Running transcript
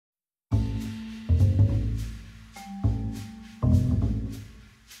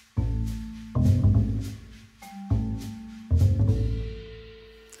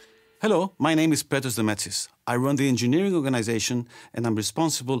Hello, my name is Petros Dermetzis. I run the engineering organization and I'm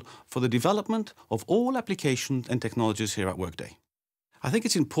responsible for the development of all applications and technologies here at Workday. I think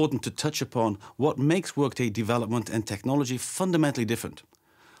it's important to touch upon what makes Workday development and technology fundamentally different.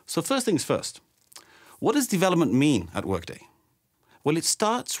 So first things first, what does development mean at Workday? Well, it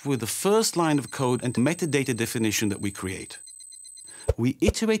starts with the first line of code and metadata definition that we create. We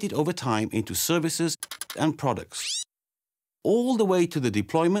iterate it over time into services and products, all the way to the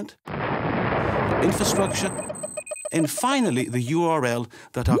deployment, the infrastructure, and finally the URL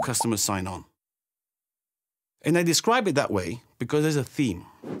that our customers sign on. And I describe it that way because there's a theme.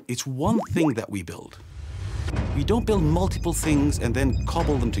 It's one thing that we build. We don't build multiple things and then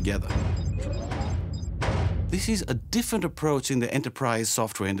cobble them together. This is a different approach in the enterprise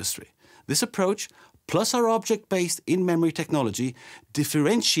software industry. This approach, plus our object-based in-memory technology,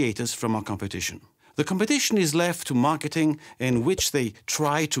 differentiate us from our competition. The competition is left to marketing, in which they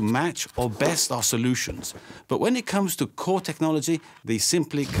try to match or best our solutions. But when it comes to core technology, they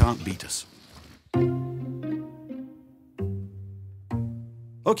simply can't beat us.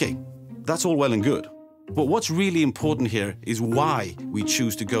 Okay, that's all well and good. But what's really important here is why we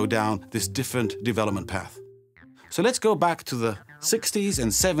choose to go down this different development path. So let's go back to the 60s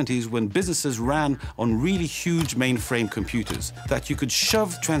and 70s when businesses ran on really huge mainframe computers that you could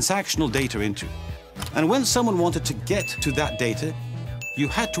shove transactional data into. And when someone wanted to get to that data, you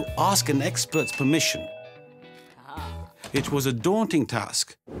had to ask an expert's permission. It was a daunting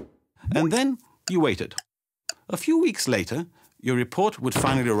task. And then you waited. A few weeks later, your report would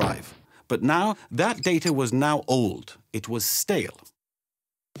finally arrive. But now, that data was now old. It was stale.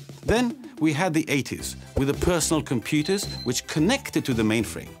 Then we had the 80s with the personal computers which connected to the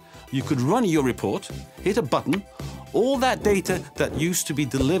mainframe. You could run your report, hit a button, all that data that used to be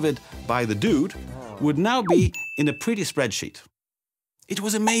delivered by the dude would now be in a pretty spreadsheet. It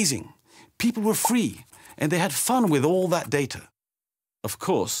was amazing. People were free and they had fun with all that data. Of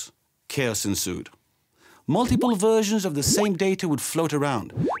course, chaos ensued. Multiple versions of the same data would float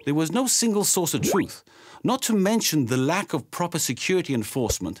around. There was no single source of truth, not to mention the lack of proper security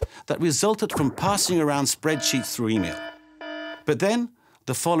enforcement that resulted from passing around spreadsheets through email. But then,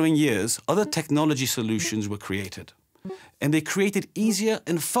 the following years, other technology solutions were created. And they created easier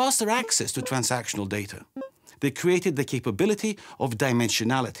and faster access to transactional data. They created the capability of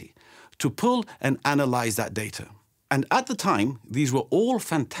dimensionality, to pull and analyze that data. And at the time, these were all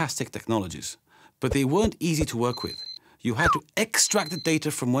fantastic technologies. But they weren't easy to work with. You had to extract the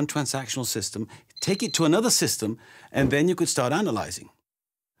data from one transactional system, take it to another system, and then you could start analyzing.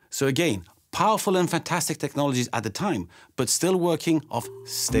 So again, powerful and fantastic technologies at the time, but still working off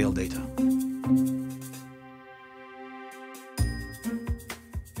stale data.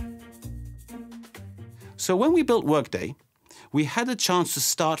 So when we built Workday, we had a chance to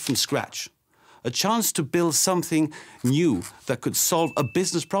start from scratch, a chance to build something new that could solve a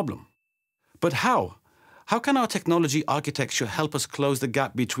business problem. But how? How can our technology architecture help us close the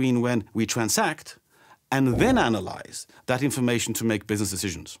gap between when we transact and then analyze that information to make business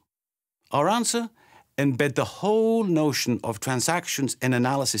decisions? Our answer? Embed the whole notion of transactions and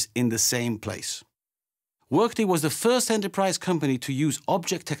analysis in the same place. Workday was the first enterprise company to use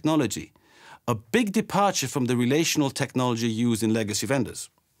object technology, a big departure from the relational technology used in legacy vendors.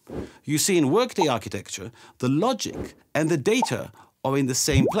 You see, in Workday architecture, the logic and the data are in the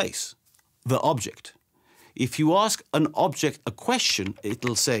same place. The object. If you ask an object a question,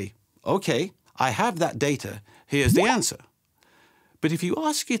 it'll say, okay, I have that data, here's the answer. But if you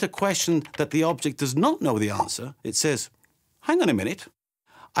ask it a question that the object does not know the answer, it says, hang on a minute,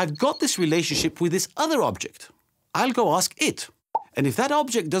 I've got this relationship with this other object. I'll go ask it. And if that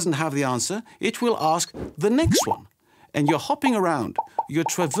object doesn't have the answer, it will ask the next one. And you're hopping around, you're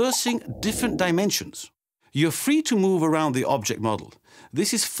traversing different dimensions. You're free to move around the object model.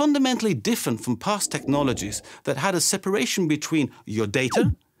 This is fundamentally different from past technologies that had a separation between your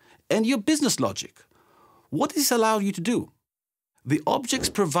data and your business logic. What does this allow you to do? The objects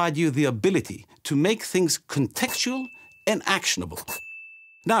provide you the ability to make things contextual and actionable.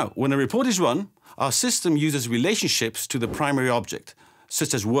 Now, when a report is run, our system uses relationships to the primary object,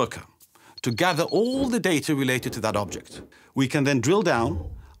 such as worker, to gather all the data related to that object. We can then drill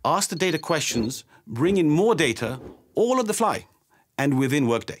down, ask the data questions, bring in more data, all on the fly, and within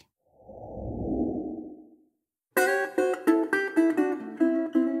Workday.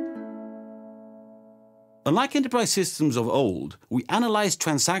 Unlike enterprise systems of old, we analyze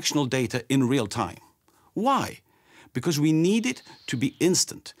transactional data in real time. Why? Because we need it to be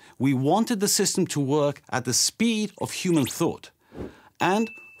instant. We wanted the system to work at the speed of human thought. And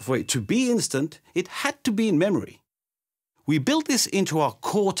for it to be instant, it had to be in memory. We built this into our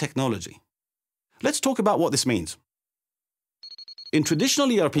core technology. Let's talk about what this means. In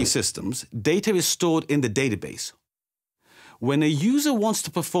traditional ERP systems, data is stored in the database. When a user wants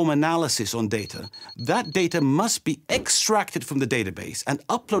to perform analysis on data, that data must be extracted from the database and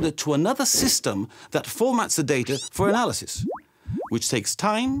uploaded to another system that formats the data for analysis, which takes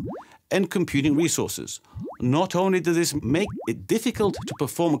time and computing resources. Not only does this make it difficult to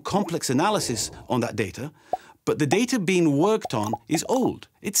perform complex analysis on that data, but the data being worked on is old,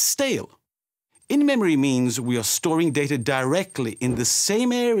 it's stale. In-memory means we are storing data directly in the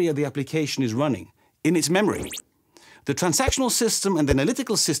same area the application is running, in its memory. The transactional system and the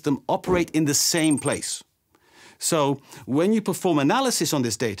analytical system operate in the same place. So, when you perform analysis on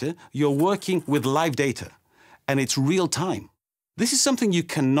this data, you're working with live data, and it's real time. This is something you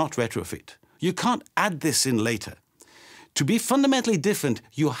cannot retrofit. You can't add this in later. To be fundamentally different,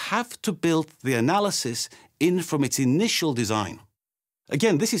 you have to build the analysis in from its initial design.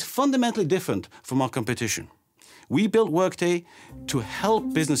 Again, this is fundamentally different from our competition. We built Workday to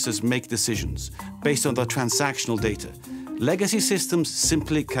help businesses make decisions based on their transactional data. Legacy systems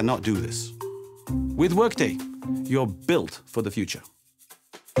simply cannot do this. With Workday, you're built for the future.